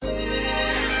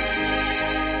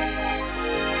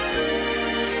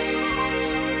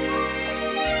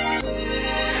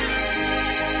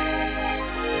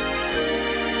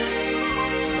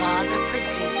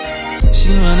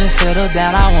settle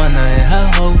down, I wanna hit her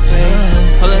whole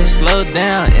face. Hold up, slow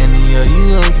down, Annie, are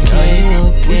you okay?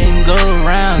 We can go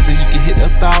around, then you can hit the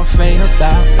bout face.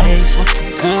 I'm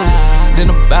fucking good, then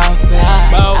about face.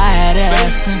 I had to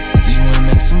ask her, do you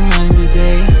wanna make some money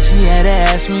today? She had to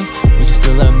ask me, would you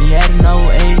still love me at an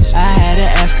old age? I had to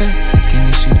ask her, can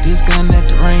you shoot this gun at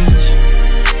the range?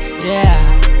 Yeah,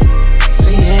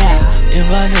 say yeah. If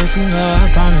I go too hard,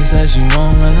 I promise that you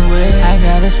won't run away. I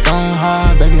got a stone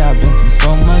heart, baby, I've been through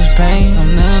so much pain.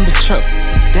 I'm nothing but trouble,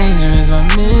 danger is my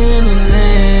middle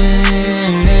name.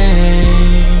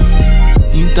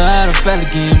 You thought I fell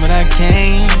again, but I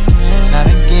can't. Not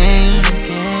again,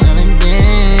 not again.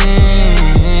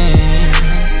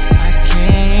 I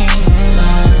can't,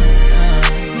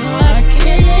 no, I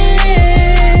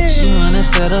can't. She wanna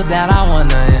settle down, I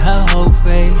wanna hit her whole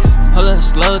face. Hold up,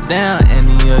 slow down,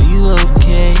 Annie, are you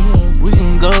okay? We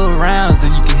can go around,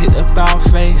 then you can hit the bout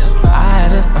face. I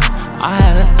had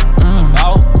a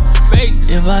bout face.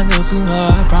 If I go too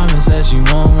hard, I promise that you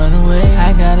won't run away.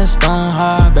 I got a stone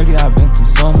heart, baby, I've been through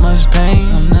so much pain.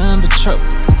 I'm nothing but trouble,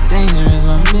 danger is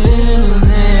my middle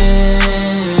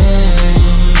name.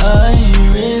 Are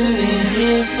you really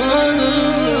here for me?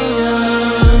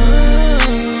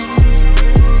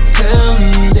 Tell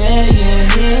me that you're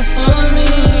here for me.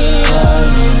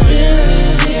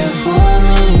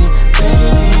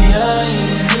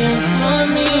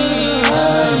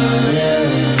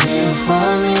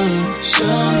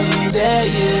 Show me that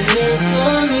you're here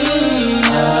for me.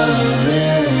 Are you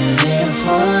really here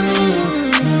for me?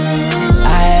 I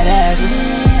had to ask her,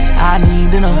 I need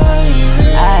to know. I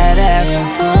had to ask her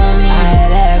for me. I had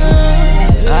to ask her,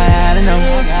 I had to know.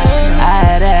 I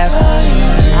had to ask her,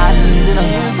 I need to know.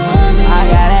 I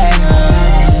gotta ask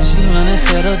her. She wanna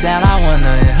settle down, I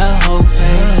wanna hit her whole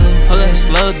face. Hold up,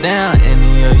 slow down,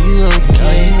 Annie, are you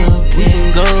okay? We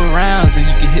can go around, then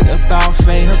you can hit the bout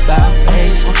face.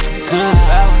 Good,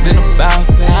 then about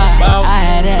face. I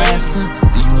had to ask her,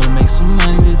 do you wanna make some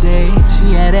money today?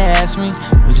 She had to ask me,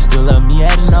 would you still love me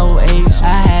at an old age?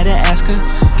 I had to ask her,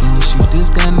 can you shoot this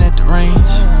gun at the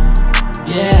range?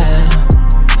 Yeah,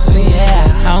 so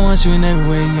yeah, I want you in every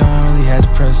way, you don't really have to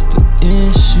press the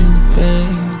issue,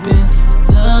 baby.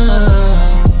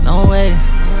 No way,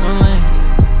 no way,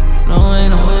 no way,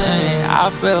 no way. I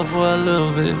fell for a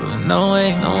little bit, but no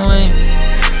way, no way.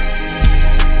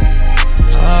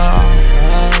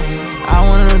 I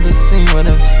wanted to see what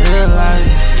it feel like.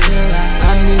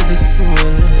 I need to see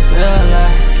what it feel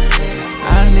like.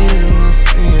 I need to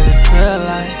see what it feel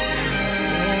like.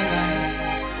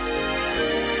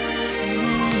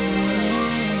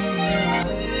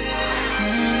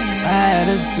 I had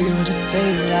to see what it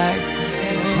tastes like.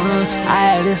 I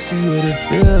had to see what it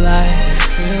feel like.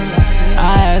 I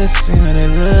had to see what it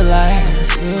look like.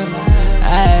 I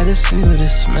had to see what it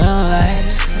smell like.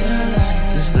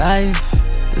 This life,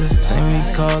 this thing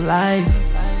we call life.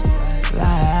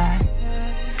 Life.